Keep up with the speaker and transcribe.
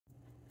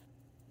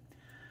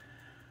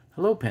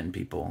Hello pen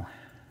people,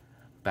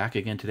 back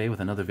again today with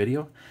another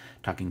video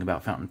talking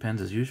about fountain pens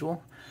as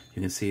usual.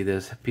 You can see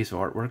this piece of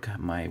artwork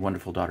my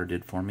wonderful daughter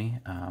did for me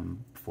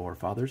for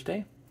Father's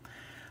Day.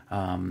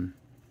 But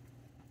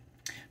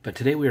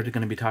today we are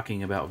going to be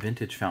talking about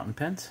vintage fountain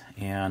pens,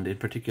 and in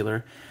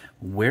particular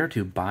where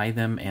to buy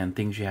them and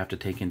things you have to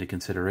take into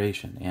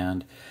consideration.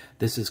 And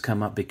this has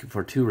come up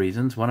for two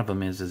reasons. One of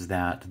them is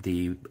that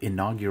the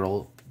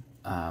inaugural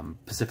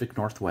Pacific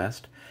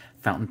Northwest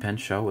Fountain Pen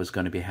Show is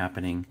going to be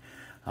happening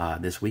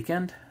this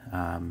weekend.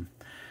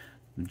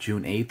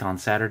 June 8th on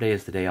Saturday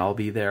is the day I'll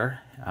be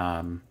there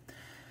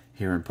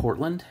here in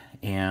Portland,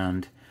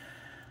 and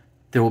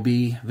there will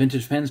be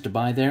vintage pens to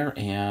buy there.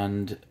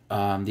 And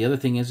the other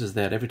thing is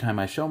that every time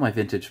I show my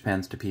vintage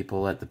pens to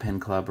people at the pen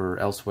club or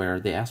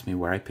elsewhere, they ask me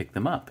where I pick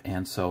them up,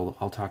 and so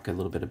I'll talk a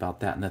little bit about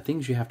that and the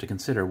things you have to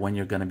consider when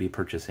you're going to be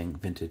purchasing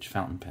vintage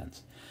fountain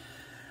pens.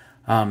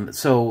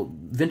 So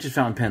vintage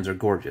fountain pens are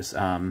gorgeous,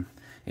 and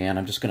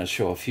I'm just going to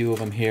show a few of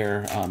them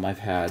here. I've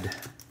had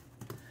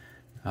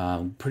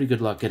pretty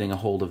good luck getting a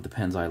hold of the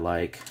pens I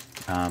like.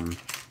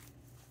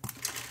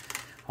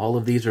 All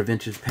of these are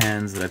vintage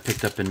pens that I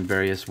picked up in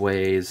various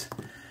ways.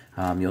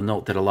 You'll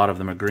note that a lot of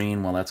them are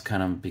green. Well, that's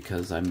kind of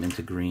because I'm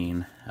into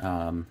green.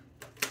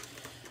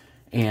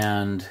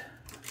 And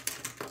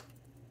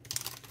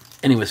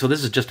anyway, so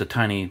this is just a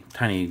tiny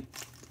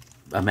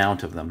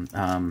amount of them.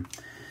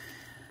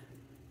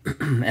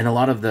 And a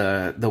lot of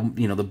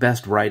the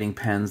best writing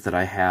pens that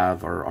I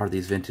have are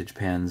these vintage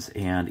pens,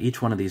 and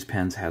each one of these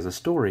pens has a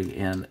story.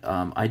 And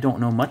I don't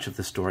know much of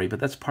the story, but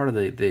that's part of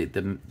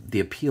the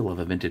appeal of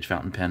a vintage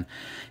fountain pen,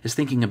 is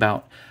thinking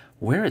about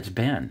where it's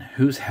been,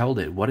 who's held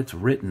it, what it's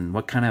written,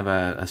 what kind of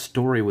a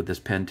story would this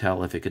pen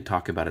tell if it could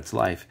talk about its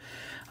life.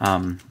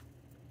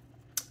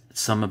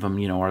 Some of them,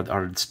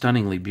 are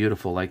stunningly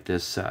beautiful, like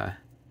this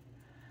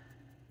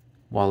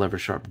Wahl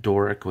Eversharp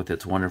Doric with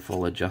its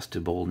wonderful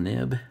adjustable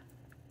nib.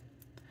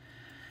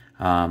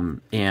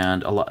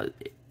 And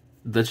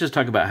let's just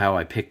talk about how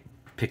I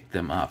picked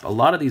them up. A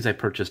lot of these I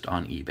purchased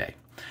on eBay.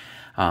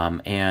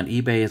 And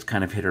eBay is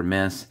kind of hit or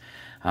miss.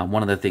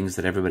 One of the things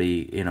that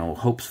everybody,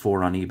 hopes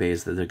for on eBay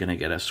is that they're going to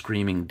get a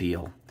screaming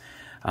deal.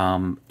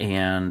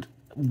 And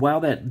while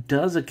that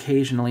does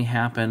occasionally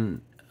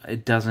happen,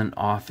 it doesn't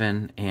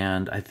often.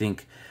 And I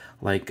think,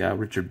 like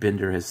Richard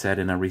Binder has said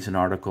in a recent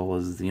article,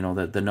 is,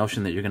 the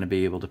notion that you're going to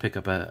be able to pick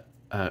up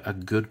a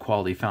good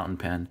quality fountain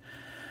pen,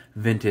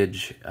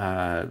 vintage,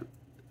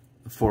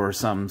 for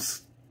some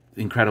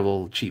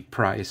incredible cheap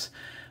price,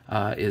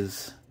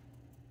 is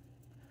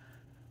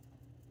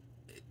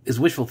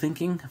wishful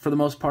thinking for the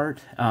most part,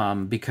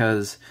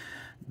 because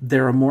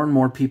there are more and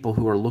more people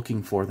who are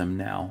looking for them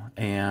now,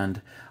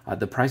 and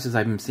the prices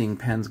I've been seeing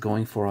pens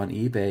going for on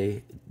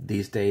eBay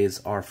these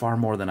days are far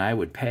more than I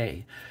would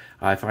pay.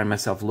 I find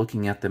myself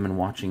looking at them and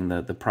watching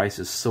the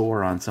prices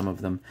soar on some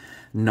of them,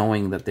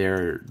 knowing that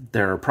there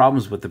are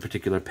problems with the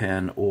particular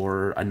pen,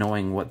 or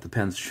knowing what the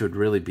pens should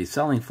really be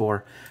selling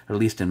for, at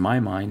least in my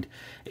mind,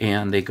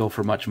 and they go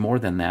for much more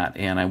than that,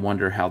 and I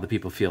wonder how the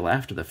people feel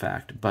after the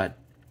fact. But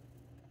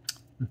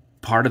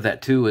part of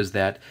that, too, is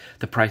that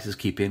the prices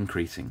keep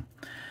increasing.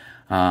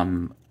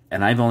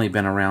 And I've only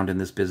been around in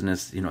this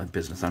business, I'm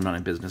not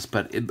in business,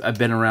 but I've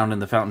been around in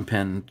the fountain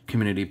pen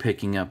community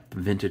picking up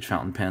vintage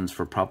fountain pens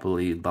for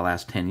probably the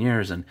last 10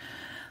 years, and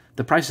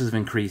the prices have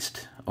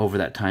increased over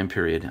that time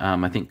period.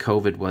 I think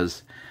COVID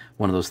was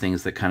one of those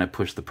things that kind of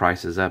pushed the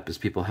prices up, as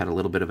people had a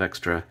little bit of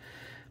extra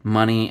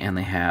money, and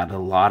they had a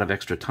lot of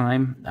extra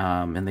time,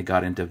 and they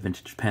got into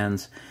vintage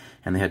pens,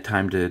 and they had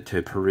time to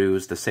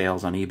peruse the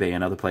sales on eBay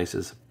and other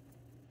places.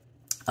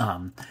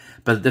 But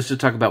let's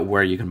just talk about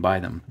where you can buy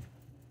them.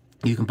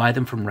 You can buy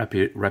them from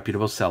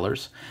reputable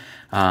sellers,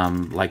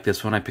 like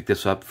this one. I picked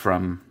this up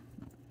from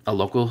a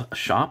local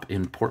shop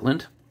in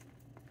Portland.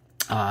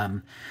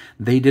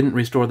 They didn't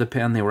restore the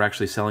pen. They were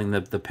actually selling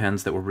the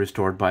pens that were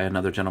restored by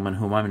another gentleman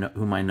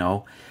whom I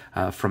know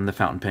from the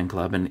Fountain Pen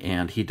Club,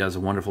 and he does a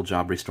wonderful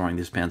job restoring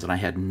these pens, and I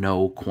had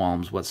no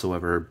qualms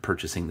whatsoever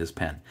purchasing this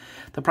pen.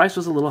 The price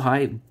was a little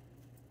high,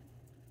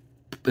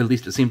 at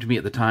least it seemed to me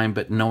at the time,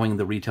 but knowing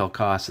the retail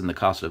costs and the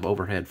cost of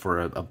overhead for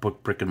a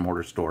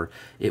brick-and-mortar store,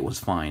 it was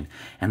fine.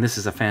 And this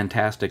is a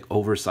fantastic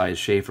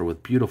oversized Sheaffer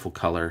with beautiful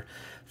color,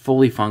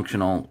 fully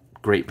functional,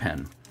 great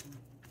pen.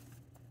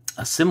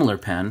 A similar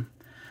pen,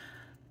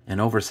 an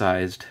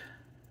oversized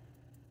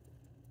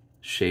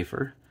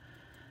Sheaffer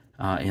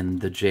in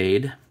the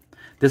jade.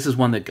 This is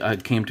one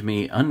that came to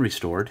me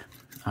unrestored.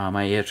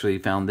 I actually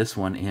found this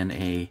one in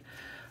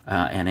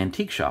an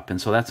antique shop,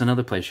 and so that's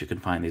another place you can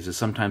find these. Is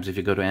sometimes if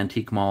you go to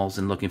antique malls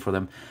and looking for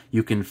them,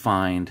 you can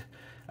find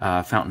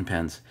fountain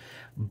pens.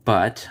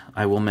 But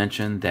I will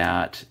mention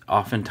that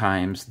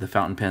oftentimes the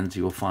fountain pens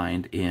you will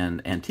find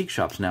in antique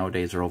shops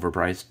nowadays are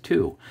overpriced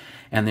too,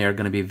 and they are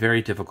going to be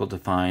very difficult to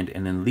find.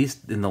 And at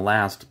least in the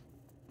last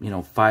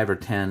 5 or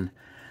 10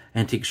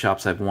 antique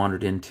shops I've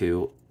wandered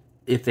into,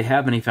 if they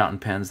have any fountain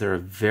pens, they're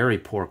of very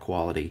poor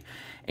quality,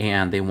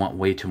 and they want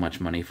way too much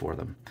money for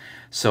them.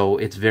 So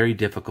it's very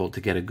difficult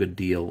to get a good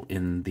deal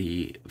in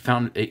the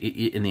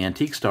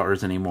antique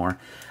stores anymore.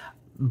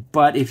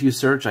 But if you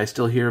search, I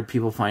still hear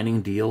people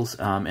finding deals.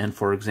 And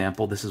for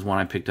example, this is one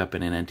I picked up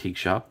in an antique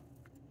shop.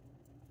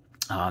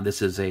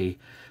 This is a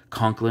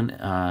Conklin,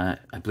 I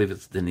believe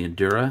it's the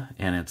Endura,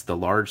 and it's the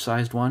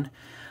large-sized one.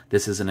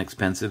 This is an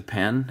expensive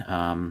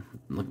pen,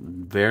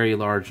 very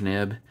large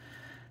nib,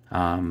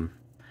 and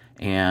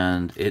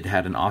it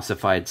had an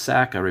ossified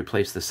sack. I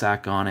replaced the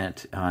sack on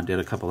it, did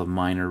a couple of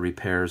minor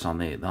repairs on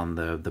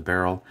the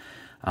barrel.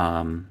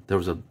 There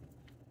was a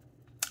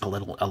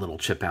little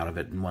chip out of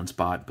it in one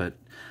spot, but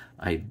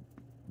I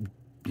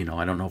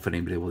don't know if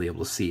anybody will be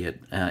able to see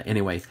it.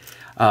 Anyway,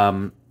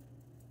 I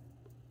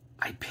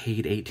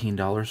paid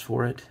 $18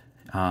 for it.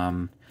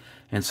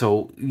 And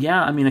so,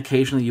 yeah, I mean,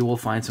 occasionally you will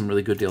find some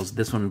really good deals.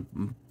 This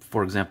one,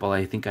 for example,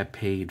 I think I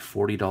paid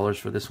 $40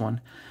 for this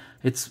one.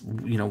 It's,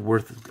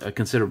 worth a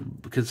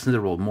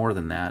considerable more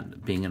than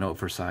that, being an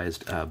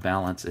oversized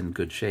balance in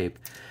good shape.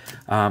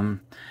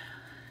 And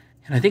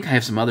I think I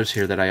have some others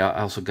here that I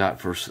also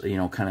got for,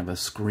 kind of a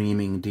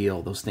screaming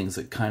deal, those things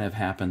that kind of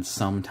happen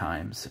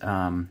sometimes.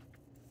 And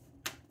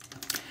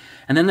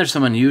then there's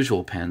some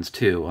unusual pens,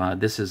 too.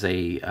 This is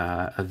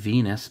a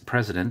Venus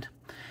President.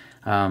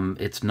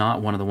 It's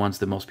not one of the ones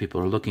that most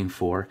people are looking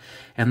for.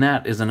 And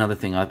that is another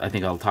thing I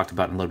think I'll talk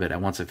about in a little bit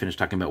once I finish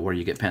talking about where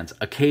you get pens.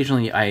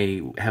 Occasionally,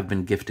 I have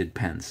been gifted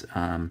pens.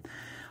 I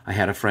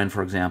had a friend,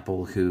 for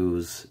example,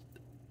 whose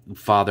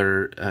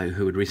father,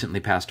 who had recently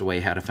passed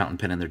away, had a fountain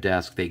pen in their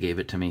desk. They gave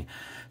it to me.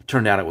 It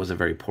turned out it was a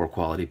very poor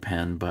quality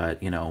pen, but,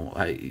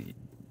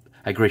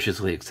 I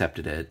graciously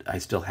accepted it. I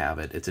still have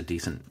it. It's a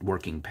decent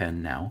working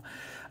pen now.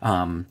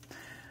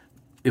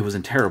 It was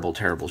in terrible,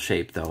 terrible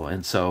shape, though.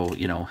 And so,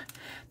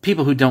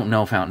 people who don't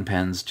know fountain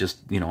pens just,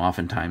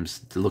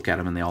 oftentimes look at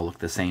them and they all look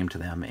the same to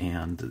them.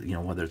 And,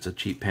 whether it's a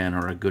cheap pen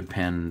or a good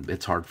pen,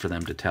 it's hard for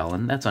them to tell.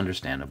 And that's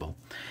understandable.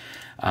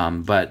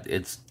 But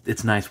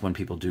it's nice when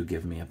people do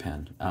give me a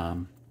pen.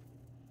 And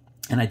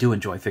I do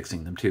enjoy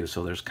fixing them, too.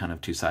 So there's kind of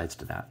two sides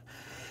to that.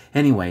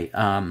 Anyway,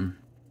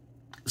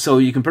 so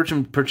you can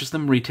purchase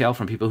them retail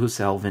from people who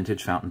sell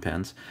vintage fountain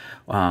pens,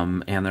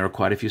 and there are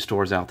quite a few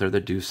stores out there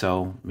that do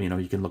so.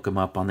 You can look them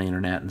up on the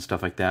internet and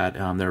stuff like that.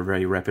 There are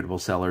very reputable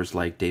sellers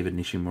like David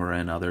Nishimura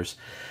and others.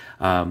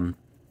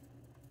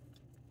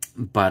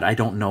 But I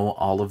don't know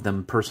all of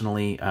them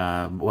personally.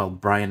 Well,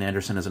 Brian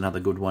Anderson is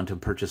another good one to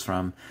purchase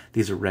from.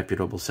 These are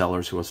reputable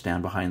sellers who will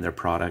stand behind their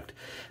product.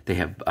 They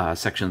have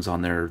sections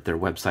on their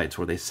websites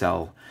where they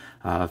sell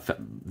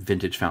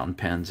vintage fountain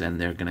pens, and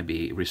they're going to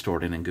be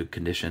restored and in good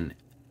condition.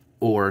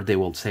 Or they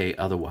will say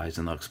otherwise,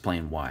 and they'll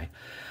explain why.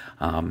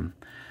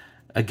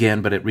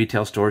 Again, but at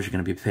retail stores, you're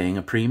going to be paying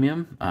a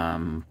premium.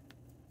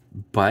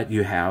 But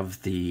you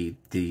have the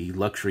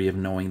luxury of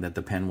knowing that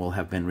the pen will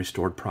have been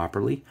restored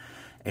properly,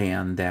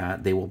 and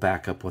that they will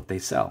back up what they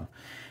sell.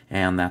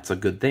 And that's a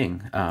good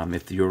thing.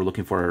 If you're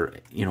looking for,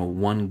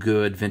 one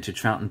good vintage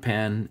fountain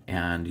pen,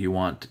 and you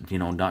want,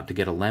 not to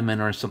get a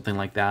lemon or something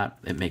like that,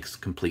 it makes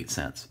complete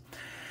sense.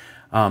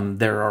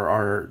 There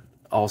are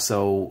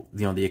also,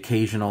 the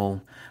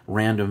occasional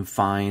random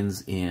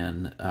finds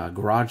in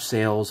garage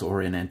sales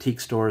or in antique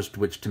stores,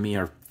 which to me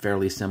are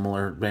fairly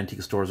similar.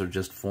 Antique stores are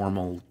just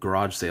formal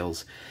garage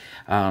sales.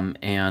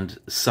 And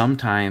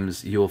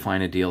sometimes you will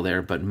find a deal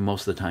there, but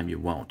most of the time you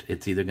won't.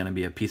 It's either going to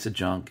be a piece of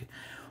junk,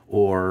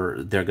 or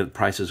their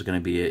prices are going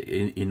to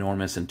be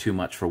enormous and too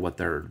much for what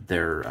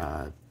they're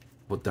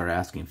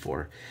asking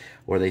for,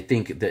 or they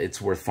think that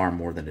it's worth far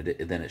more than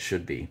it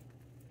should be.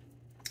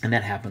 And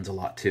that happens a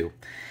lot too.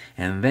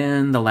 And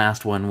then the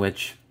last one,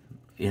 which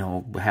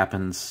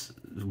happens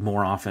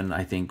more often,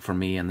 I think, for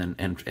me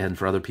and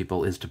for other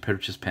people, is to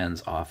purchase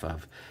pens off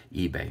of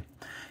eBay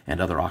and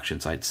other auction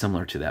sites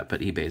similar to that,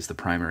 but eBay is the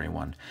primary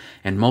one.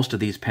 And most of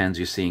these pens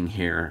you're seeing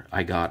here,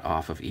 I got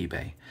off of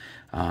eBay.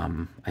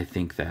 I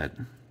think that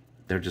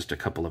there are just a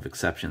couple of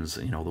exceptions,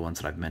 the ones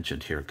that I've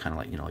mentioned here, kind of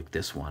like, like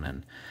this one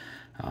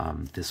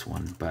and this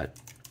one. But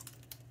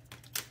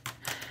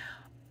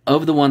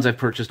of the ones I've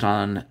purchased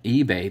on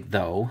eBay,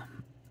 though,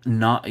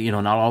 not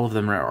all of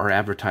them are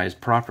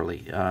advertised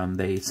properly.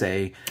 They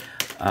say,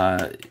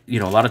 a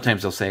lot of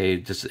times they'll say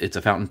just it's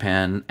a fountain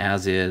pen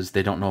as is.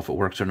 They don't know if it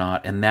works or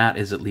not, and that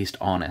is at least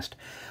honest.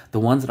 The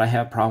ones that I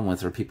have problem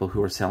with are people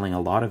who are selling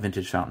a lot of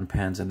vintage fountain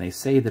pens, and they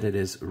say that it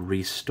is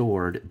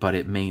restored, but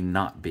it may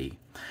not be.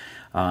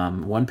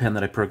 One pen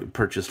that I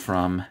purchased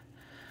from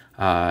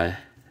a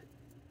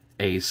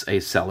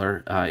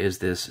seller is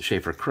this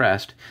Sheaffer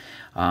Crest.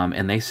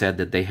 And they said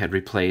that they had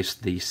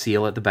replaced the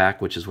seal at the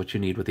back, which is what you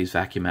need with these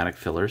vacuumatic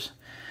fillers.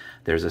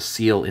 There's a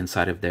seal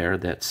inside of there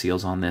that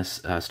seals on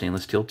this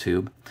stainless steel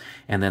tube.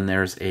 And then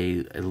there's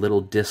a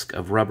little disc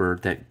of rubber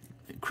that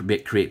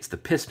creates the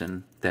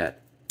piston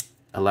that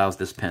allows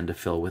this pen to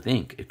fill with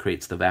ink. It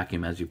creates the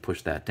vacuum as you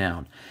push that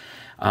down.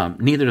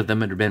 Neither of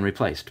them had been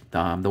replaced.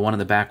 The one in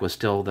the back was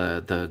still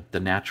the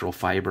natural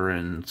fiber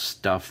and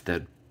stuff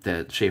that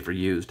Sheaffer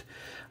used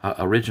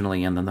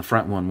originally, and then the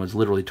front one was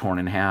literally torn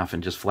in half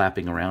and just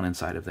flapping around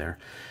inside of there.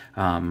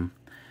 And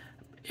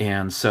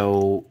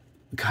so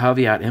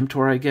caveat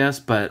emptor, I guess,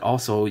 but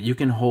also you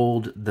can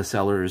hold the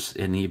sellers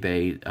in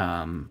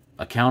eBay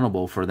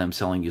accountable for them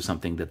selling you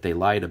something that they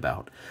lied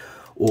about.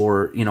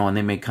 Or, and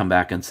they may come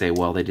back and say,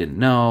 well, they didn't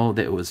know,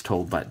 that it was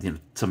told by,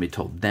 somebody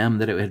told them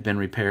that it had been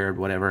repaired,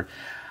 whatever.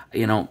 I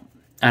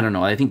don't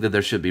know. I think that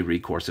there should be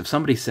recourse. If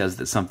somebody says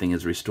that something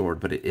is restored,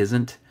 but it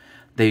isn't,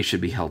 they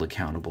should be held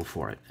accountable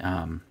for it.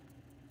 And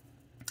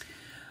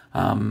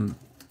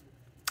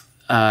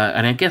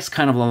I guess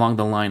kind of along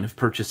the line of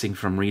purchasing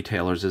from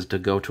retailers is to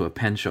go to a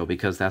pen show,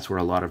 because that's where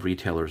a lot of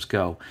retailers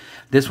go.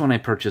 This one I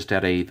purchased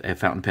at a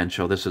fountain pen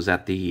show. This was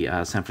at the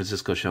San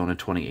Francisco show in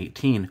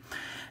 2018.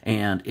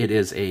 And it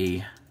is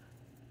a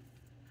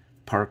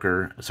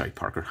sorry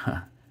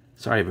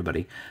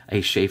everybody,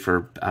 a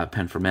Sheaffer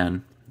pen for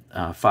men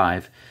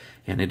 5,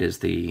 and it is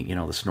the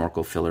the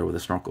snorkel filler, where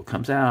the snorkel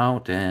comes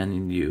out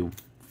and you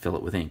fill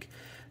it with ink.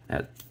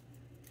 That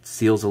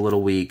seal's a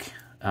little weak,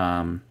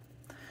 but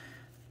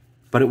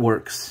it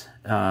works.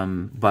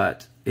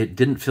 But it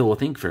didn't fill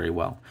with ink very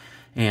well.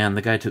 And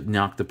the guy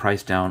knocked the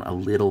price down a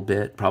little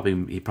bit.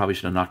 He probably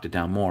should have knocked it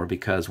down more,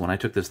 because when I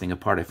took this thing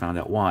apart, I found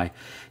out why.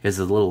 Is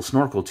a little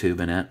snorkel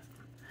tube in it,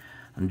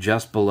 and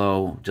just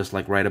below, just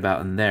like right about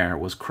in there,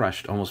 was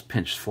crushed, almost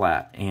pinched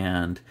flat.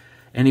 And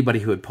anybody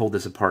who had pulled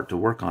this apart to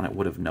work on it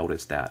would have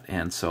noticed that.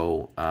 And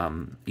so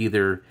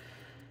either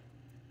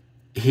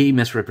he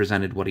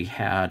misrepresented what he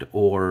had,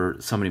 or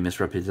somebody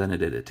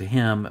misrepresented it to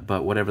him.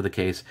 But whatever the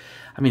case,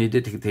 I mean, he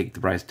did take the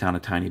price down a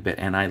tiny bit,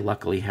 and I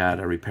luckily had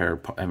a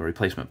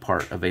replacement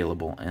part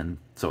available. And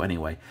so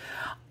anyway,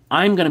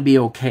 I'm going to be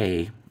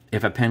okay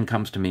if a pen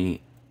comes to me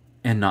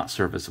and not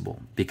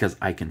serviceable, because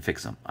I can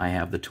fix them. I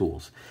have the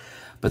tools.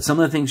 But some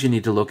of the things you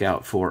need to look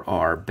out for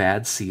are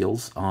bad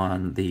seals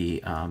on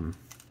the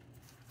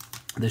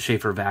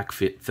Sheaffer vac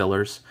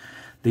fillers.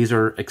 These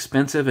are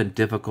expensive and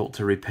difficult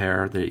to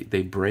repair.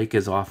 They break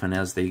as often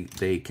as they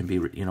can be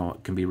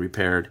can be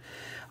repaired.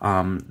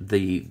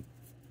 The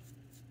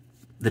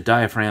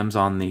diaphragms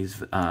on these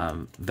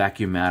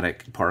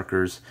Vacuumatic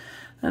Parkers,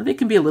 they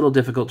can be a little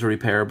difficult to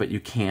repair, but you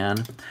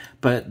can.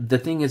 But the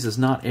thing is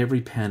not every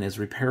pen is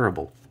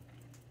repairable.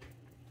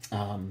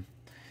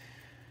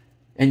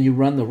 And you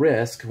run the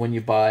risk when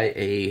you buy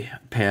a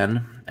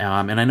pen.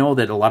 And I know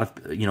that a lot of,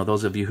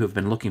 those of you who have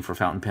been looking for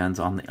fountain pens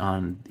on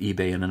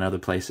eBay and in other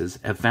places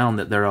have found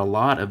that there are a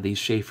lot of these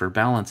Sheaffer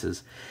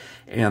balances,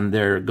 and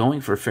they're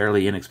going for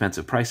fairly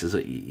inexpensive prices,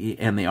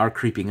 and they are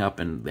creeping up,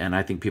 and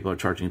I think people are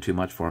charging too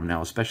much for them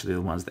now, especially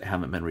the ones that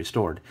haven't been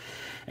restored.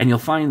 And you'll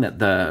find that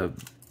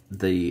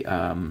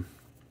the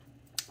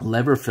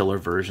lever filler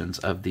versions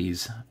of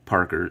these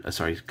Parker,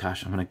 sorry,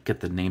 gosh, I'm going to get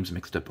the names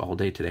mixed up all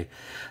day today.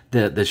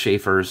 The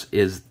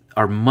Sheaffers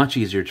are much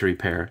easier to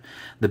repair.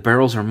 The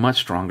barrels are much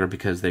stronger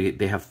because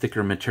they have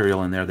thicker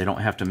material in there. They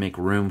don't have to make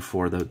room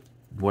for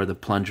where the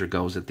plunger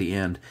goes at the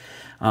end.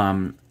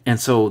 And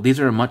so these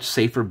are a much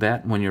safer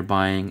bet when you're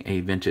buying a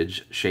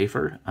vintage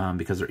Sheaffer,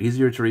 because they're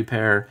easier to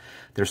repair,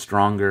 they're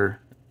stronger,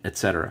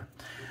 etc.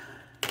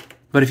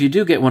 But if you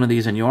do get one of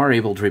these and you are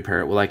able to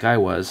repair it, well, like I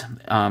was,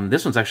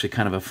 this one's actually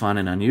kind of a fun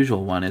and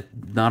unusual one.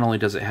 Not only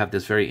does it have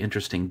this very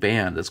interesting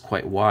band that's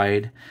quite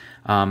wide,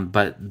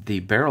 but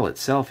the barrel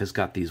itself has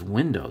got these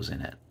windows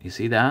in it. You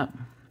see that?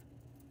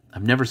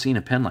 I've never seen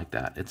a pen like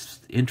that.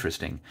 It's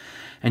interesting.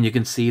 And you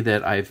can see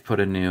that I've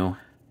put a new...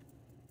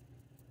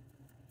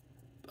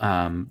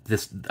 I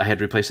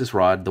had replaced this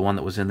rod. The one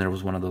that was in there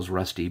was one of those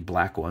rusty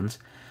black ones.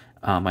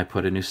 I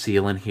put a new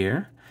seal in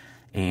here,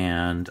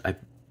 and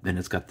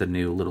it's got the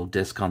new little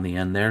disc on the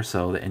end there.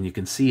 And you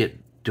can see it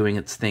doing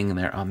its thing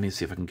there. Let me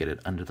see if I can get it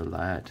under the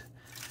light.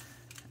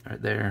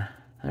 Right there.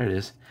 There it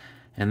is.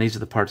 And these are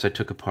the parts I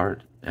took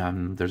apart.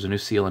 There's a new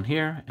seal in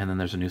here, and then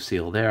there's a new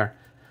seal there,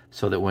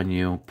 so that when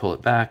you pull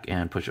it back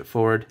and push it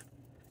forward,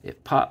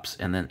 it pops,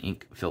 and then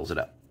ink fills it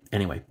up.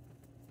 Anyway,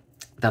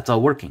 that's all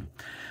working.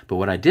 But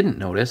what I didn't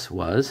notice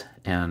was,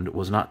 and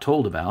was not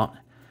told about,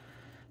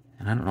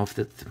 and I don't know if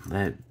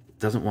that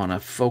doesn't want to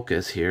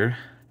focus here.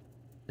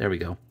 There we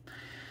go.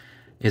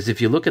 Is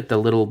if you look at the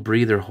little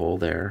breather hole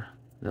there,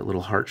 that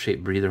little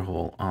heart-shaped breather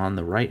hole on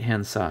the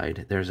right-hand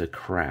side, there's a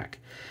crack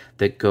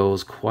that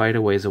goes quite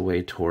a ways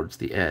away towards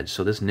the edge.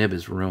 So this nib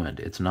is ruined.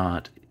 It's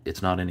not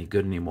any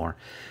good anymore.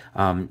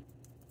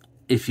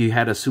 If you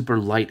had a super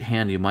light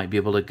hand, you might be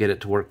able to get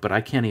it to work, but I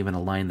can't even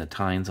align the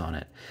tines on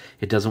it.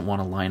 It doesn't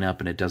want to line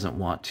up, and it doesn't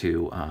want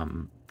to,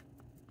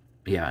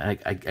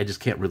 I just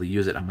can't really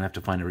use it. I'm going to have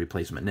to find a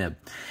replacement nib.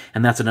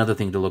 And that's another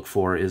thing to look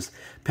for, is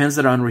pens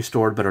that are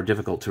unrestored but are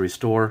difficult to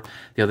restore.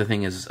 The other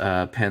thing is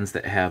pens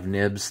that have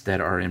nibs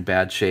that are in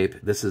bad shape.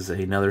 This is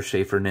another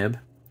Sheaffer nib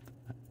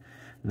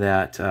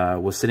that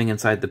was sitting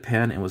inside the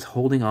pen and was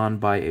holding on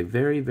by a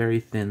very,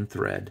 very thin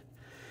thread.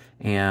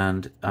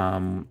 And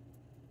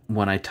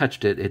when I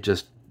touched it,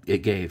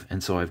 it gave.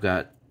 And so I've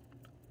got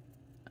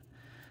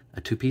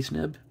a two-piece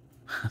nib.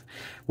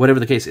 Whatever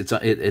the case,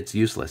 it's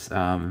useless.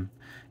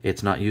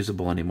 It's not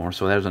usable anymore.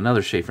 So there's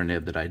another Sheaffer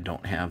nib that I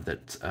don't have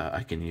that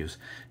I can use.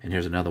 And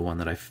here's another one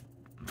that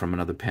from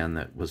another pen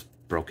that was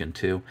broken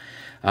too.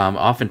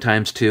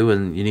 Oftentimes too,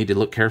 and you need to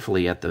look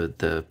carefully at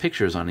the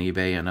pictures on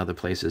eBay and other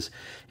places,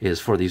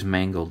 is for these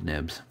mangled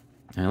nibs.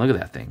 I mean, look at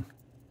that thing.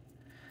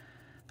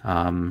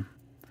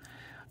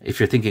 If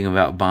you're thinking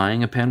about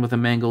buying a pen with a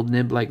mangled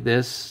nib like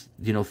this,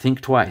 think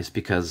twice,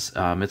 because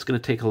it's going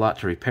to take a lot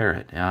to repair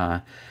it.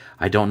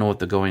 I don't know what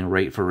the going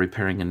rate for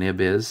repairing a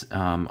nib is.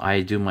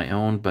 I do my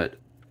own, but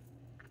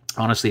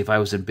honestly, if I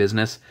was in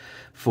business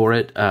for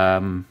it,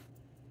 I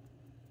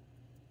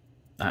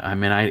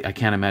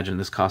can't imagine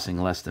this costing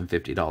less than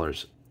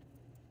 $50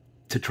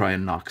 to try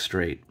and knock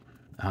straight.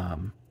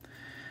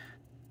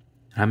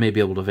 I may be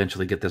able to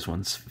eventually get this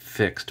one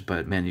fixed,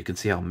 but man, you can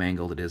see how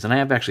mangled it is. And I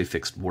have actually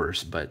fixed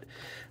worse, but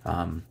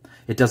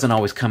it doesn't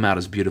always come out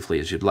as beautifully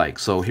as you'd like.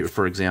 So here,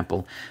 for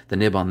example, the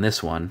nib on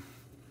this one,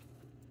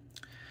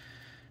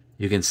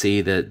 you can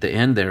see that the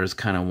end there is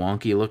kind of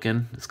wonky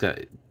looking. It's got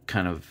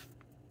kind of,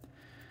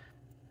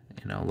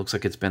 looks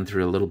like it's been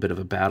through a little bit of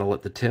a battle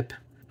at the tip.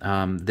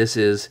 This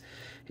is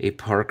a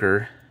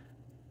Parker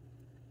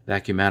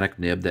Vacuumatic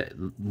nib that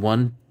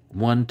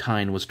one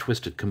tine was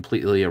twisted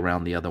completely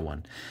around the other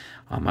one.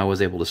 I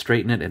was able to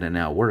straighten it, and it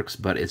now works,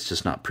 but it's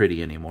just not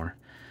pretty anymore.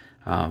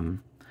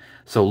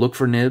 So look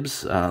for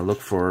nibs,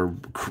 look for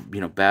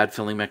bad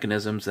filling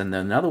mechanisms, and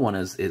then another one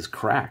is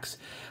cracks.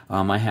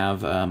 I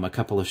have a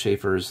couple of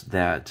Sheafers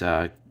that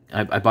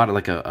I bought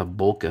like a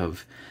bulk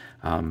of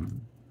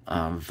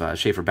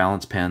Sheafer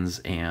balance pens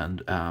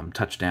and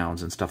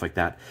touchdowns and stuff like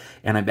that,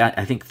 and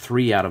I think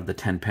 3 out of the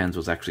 10 pens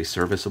was actually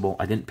serviceable.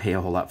 I didn't pay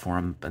a whole lot for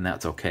them, and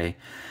that's okay.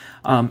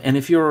 And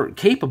if you're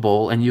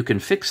capable and you can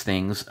fix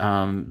things,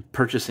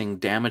 purchasing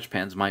damaged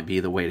pens might be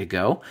the way to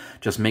go.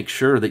 Just make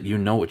sure that you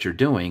know what you're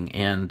doing.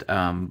 And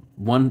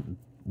one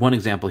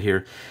example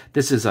here,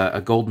 this is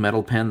a gold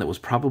medal pen that was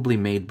probably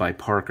made by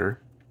Parker.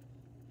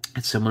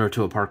 It's similar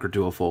to a Parker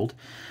Duofold.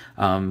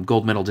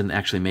 Gold Medal didn't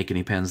actually make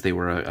any pens. They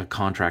were a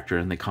contractor,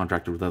 and they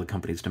contracted with other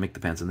companies to make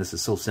the pens. And this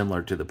is so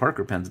similar to the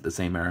Parker pens at the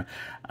same era.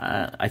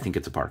 I think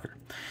it's a Parker.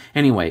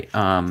 Anyway,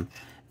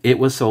 it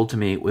was sold to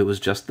me. It was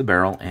just the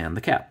barrel and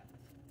the cap.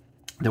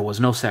 There was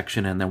no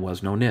section, and there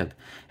was no nib,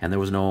 and there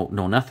was no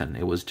nothing.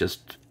 It was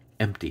just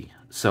empty.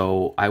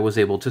 So I was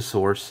able to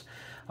source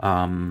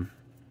the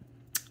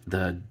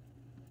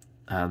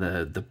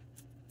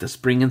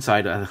spring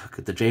inside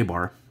the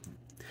J-bar.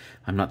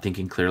 I'm not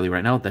thinking clearly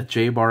right now. That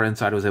J-bar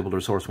inside, I was able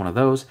to source one of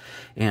those,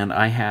 and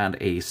I had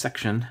a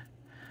section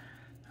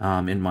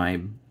in my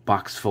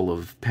box full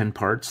of pen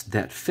parts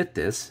that fit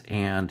this,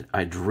 and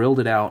I drilled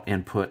it out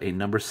and put a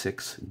number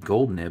 6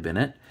 gold nib in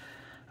it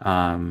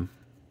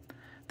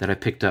that I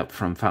picked up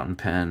from Fountain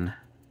Pen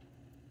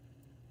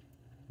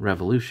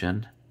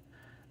Revolution,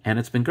 and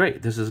it's been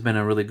great. This has been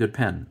a really good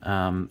pen,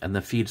 and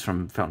the feed's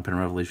from Fountain Pen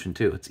Revolution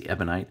too. It's the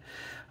Ebonite.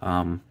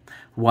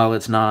 While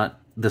it's not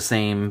the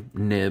same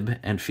nib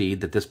and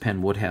feed that this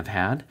pen would have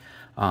had,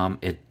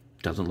 it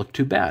doesn't look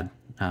too bad.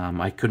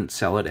 I couldn't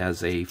sell it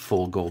as a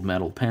full gold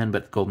medal pen,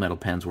 but gold medal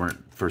pens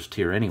weren't first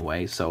tier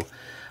anyway, so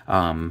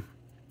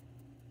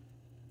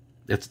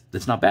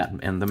it's not bad,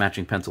 and the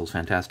matching pencil is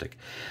fantastic.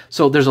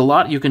 So there's a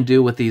lot you can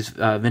do with these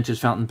vintage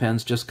fountain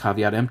pens. Just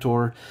caveat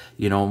emptor,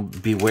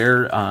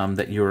 beware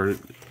that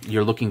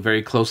you're looking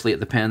very closely at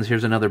the pens.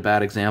 Here's another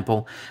bad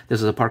example.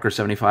 This is a Parker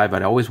 75.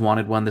 I'd always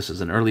wanted one. This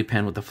is an early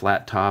pen with a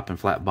flat top and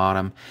flat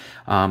bottom,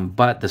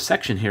 but the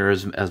section here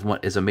is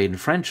a made in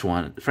France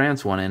one,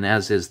 and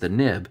as is the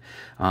nib.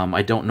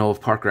 I don't know if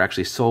Parker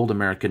actually sold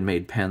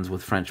American-made pens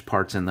with French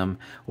parts in them,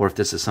 or if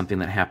this is something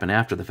that happened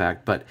after the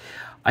fact, but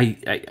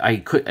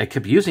I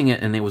kept using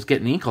it, and it was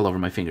getting ink all over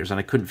my fingers, and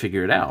I couldn't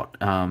figure it out.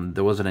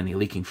 There wasn't any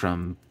leaking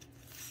from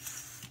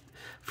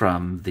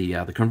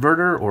the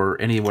converter or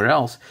anywhere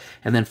else.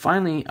 And then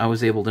finally, I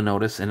was able to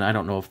notice, and I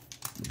don't know if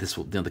this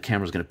will, the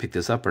camera's going to pick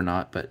this up or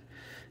not, but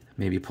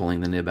maybe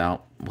pulling the nib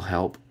out will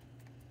help.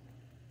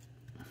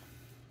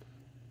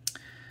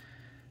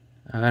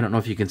 I don't know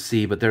if you can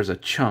see, but there's a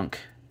chunk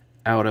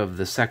out of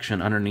the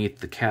section underneath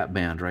the cap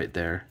band right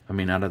there. I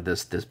mean, out of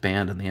this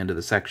band on the end of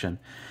the section.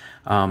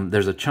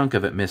 There's a chunk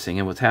of it missing,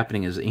 and what's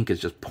happening is ink is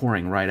just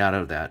pouring right out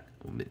of that.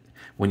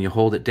 When you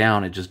hold it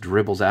down, it just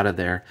dribbles out of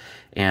there,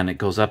 and it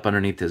goes up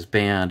underneath this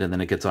band, and then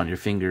it gets on your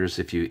fingers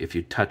if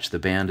you touch the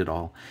band at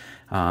all.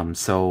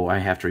 So I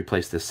have to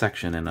replace this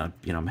section, and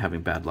I'm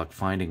having bad luck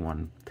finding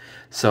one.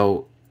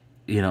 So,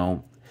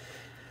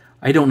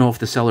 I don't know if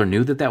the seller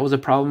knew that was a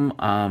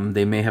problem.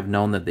 They may have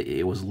known that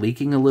it was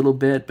leaking a little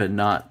bit, but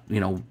not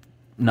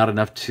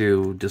enough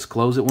to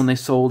disclose it when they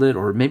sold it,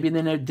 or maybe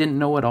they didn't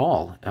know at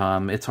all.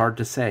 It's hard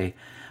to say.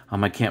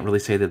 I can't really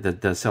say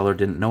that the seller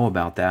didn't know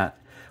about that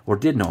or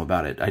did know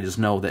about it. I just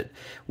know that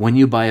when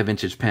you buy a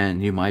vintage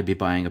pen, you might be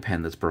buying a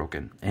pen that's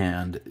broken,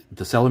 and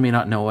the seller may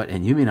not know it,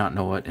 and you may not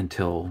know it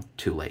until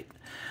too late.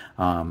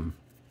 And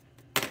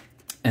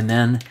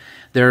then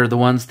there are the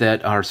ones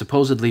that are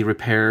supposedly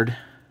repaired,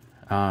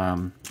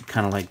 kind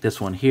of like this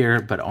one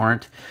here, but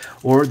aren't,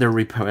 or they're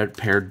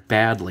repaired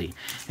badly.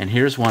 And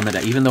here's one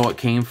that, even though it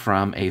came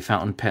from a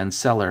fountain pen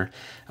seller,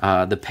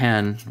 the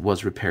pen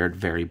was repaired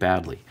very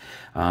badly.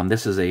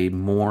 This is a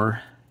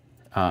Moore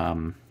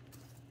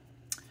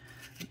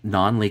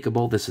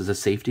non-leakable. This is a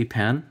safety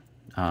pen.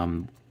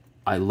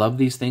 I love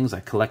these things. I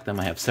collect them.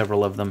 I have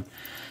several of them.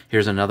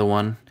 Here's another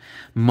one.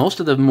 Most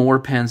of the more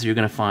pens you're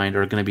going to find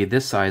are going to be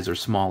this size or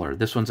smaller.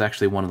 This one's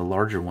actually one of the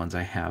larger ones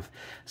I have.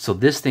 So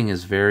this thing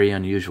is very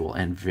unusual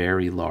and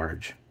very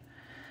large.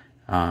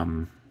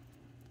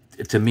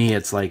 To me,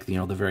 it's like, you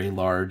know, the very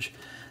large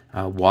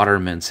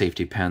Waterman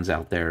safety pens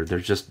out there.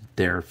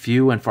 They're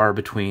few and far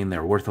between.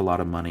 They're worth a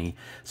lot of money.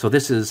 So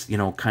this is, you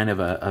know, kind of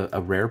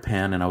a rare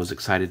pen, and I was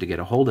excited to get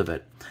a hold of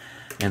it.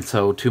 And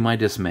so, to my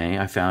dismay,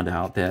 I found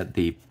out that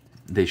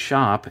the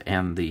shop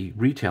and the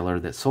retailer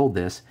that sold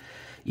this,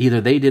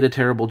 either they did a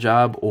terrible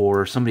job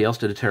or somebody else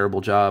did a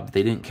terrible job.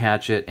 They didn't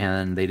catch it,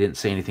 and they didn't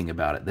say anything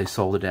about it. They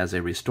sold it as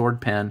a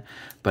restored pen,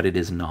 but it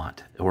is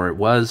not. Or it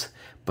was,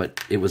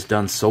 but it was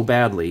done so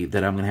badly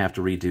that I'm going to have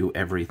to redo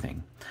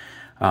everything.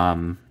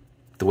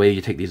 The way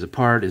you take these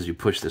apart is you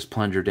push this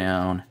plunger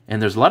down,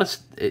 and there's a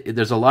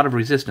lot of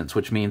resistance,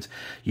 which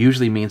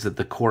usually means that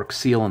the cork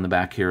seal in the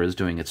back here is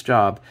doing its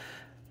job,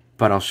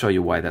 but I'll show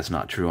you why that's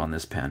not true on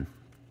this pen.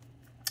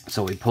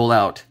 So we pull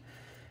out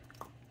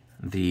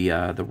the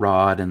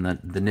rod and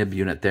the nib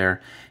unit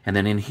there, and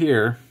then in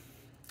here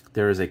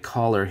there is a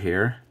collar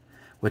here,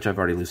 which I've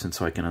already loosened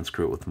so I can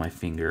unscrew it with my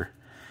finger.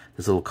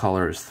 This little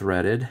collar is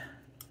threaded,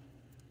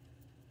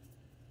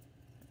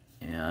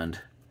 and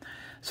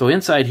so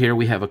inside here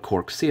we have a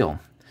cork seal.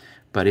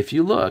 But if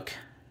you look,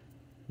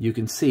 you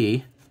can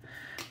see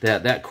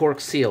that that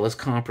cork seal is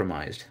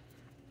compromised.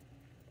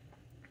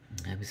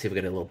 Let me see if we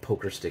got a little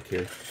poker stick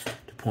here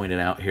to point it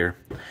out here.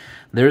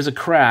 There's a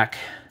crack.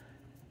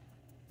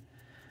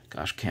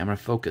 Gosh, camera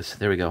focus.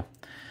 There we go.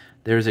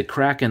 There's a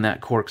crack in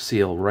that cork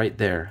seal right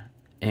there,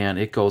 and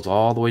it goes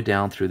all the way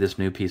down through this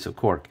new piece of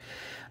cork.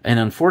 And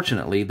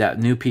unfortunately, that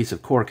new piece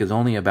of cork is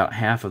only about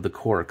half of the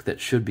cork that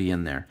should be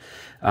in there.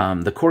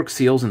 The cork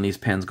seals in these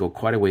pens go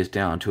quite a ways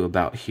down to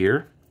about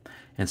here,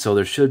 and so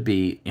there should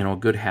be, you know, a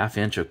good ½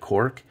 inch of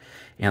cork.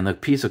 And the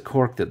piece of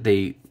cork that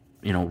they,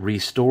 you know,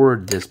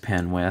 restored this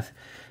pen with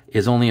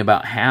is only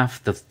about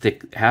half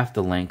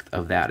the length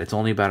of that. It's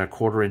only about a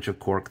 ½ inch of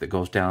cork that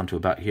goes down to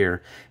about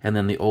here, and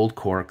then the old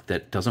cork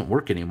that doesn't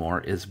work anymore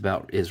is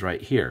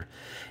right here.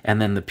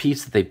 And then the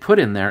piece that they put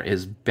in there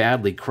is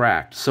badly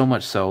cracked, so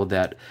much so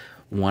that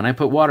when I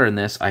put water in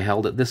this, I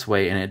held it this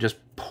way and it just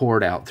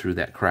poured out through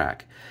that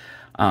crack.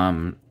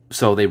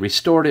 So they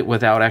restored it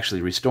without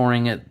actually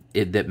restoring it.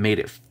 That made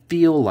it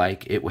feel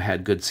like it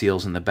had good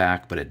seals in the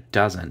back, but it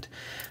doesn't.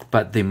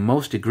 But the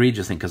most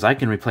egregious thing, because I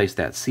can replace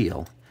that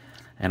seal,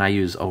 and I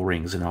use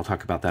O-rings, and I'll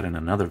talk about that in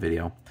another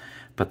video.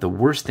 But the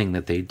worst thing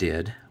that they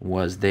did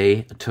was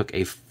they took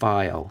a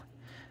file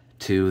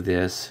to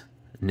this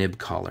nib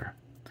collar.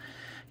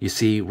 You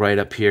see right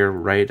up here,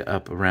 right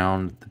up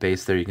around the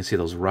base there, you can see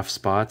those rough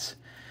spots.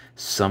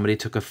 Somebody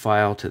took a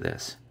file to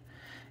this.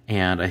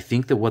 And I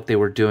think that what they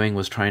were doing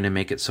was trying to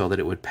make it so that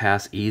it would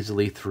pass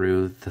easily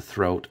through the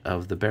throat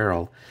of the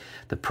barrel.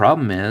 The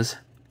problem is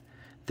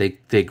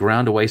they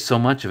ground away so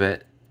much of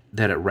it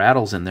that it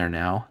rattles in there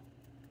now,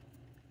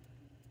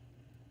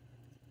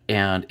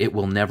 and it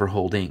will never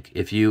hold ink.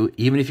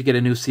 Even if you get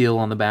a new seal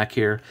on the back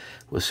here,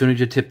 as soon as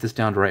you tip this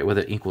down to write with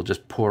it, ink will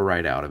just pour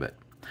right out of it.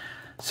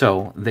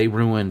 So they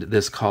ruined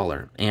this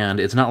collar, and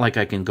it's not like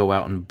I can go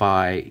out and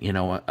buy, you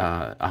know,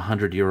 a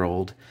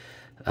 100-year-old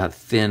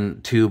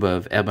thin tube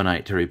of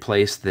ebonite to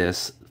replace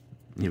this,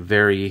 you know,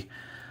 very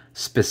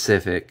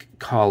specific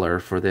collar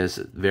for this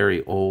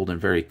very old and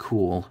very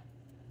cool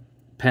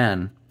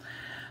pen.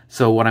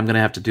 So what I'm going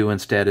to have to do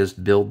instead is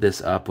build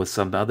this up with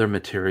some other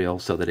material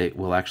so that it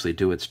will actually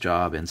do its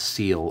job and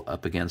seal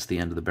up against the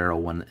end of the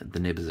barrel when the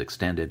nib is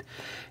extended.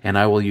 And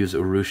I will use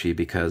urushi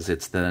because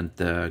it's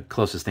the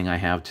closest thing I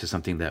have to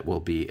something that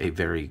will be a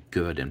very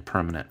good and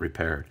permanent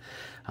repair.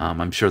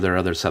 I'm sure there are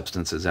other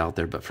substances out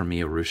there, but for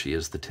me, urushi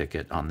is the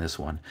ticket on this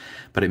one.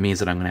 But it means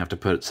that I'm going to have to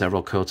put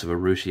several coats of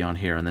urushi on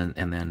here and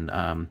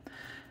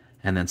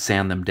then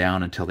sand them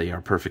down until they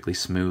are perfectly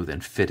smooth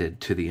and fitted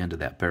to the end of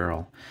that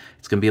barrel.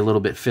 It's going to be a little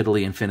bit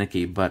fiddly and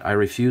finicky, but I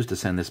refuse to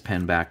send this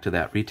pen back to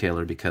that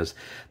retailer because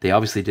they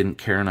obviously didn't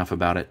care enough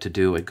about it to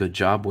do a good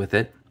job with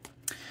it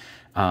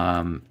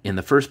in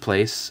the first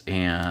place,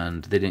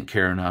 and they didn't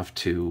care enough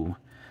to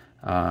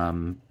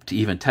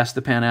even test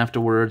the pen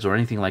afterwards or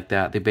anything like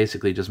that. They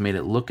basically just made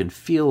it look and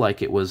feel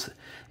like it was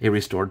a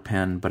restored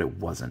pen, but it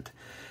wasn't.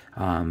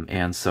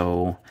 And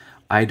so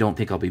I don't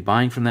think I'll be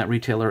buying from that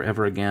retailer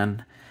ever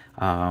again.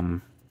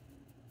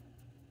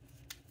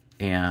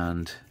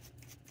 And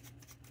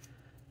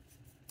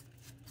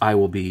I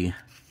will be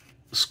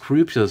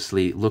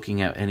scrupulously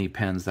looking at any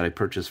pens that I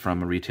purchase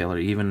from a retailer,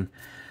 even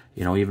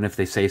if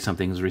they say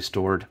something's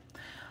restored.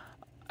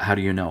 How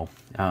do you know?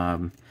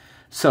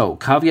 So,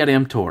 caveat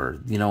emptor,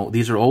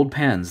 these are old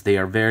pens. They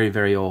are very,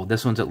 very old.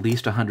 This one's at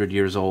least 100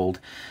 years old.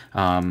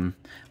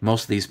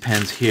 Most of these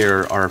pens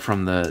here are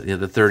from the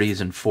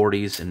 30s and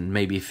 40s and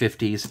maybe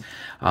 50s.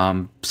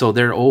 So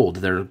they're old.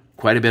 They're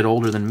quite a bit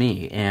older than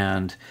me,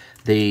 and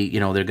they're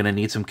going to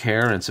need some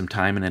care and some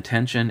time and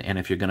attention. And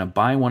if you're going to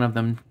buy one of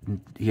them,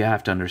 you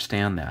have to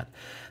understand that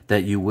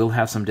that you will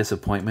have some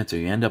disappointments, or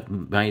you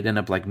might end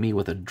up like me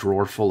with a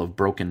drawer full of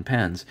broken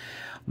pens.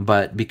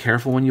 But be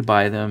careful when you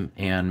buy them,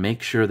 and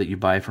make sure that you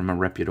buy from a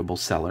reputable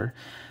seller.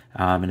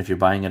 And if you're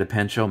buying at a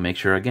pen show, make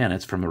sure, again,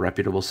 it's from a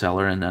reputable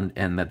seller,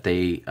 and that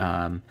they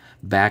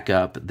back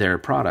up their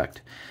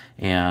product.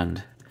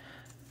 And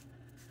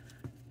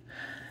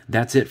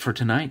that's it for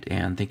tonight,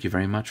 and thank you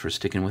very much for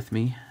sticking with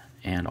me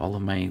and all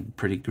of my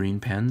pretty green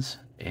pens,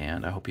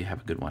 and I hope you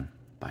have a good one.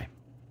 Bye.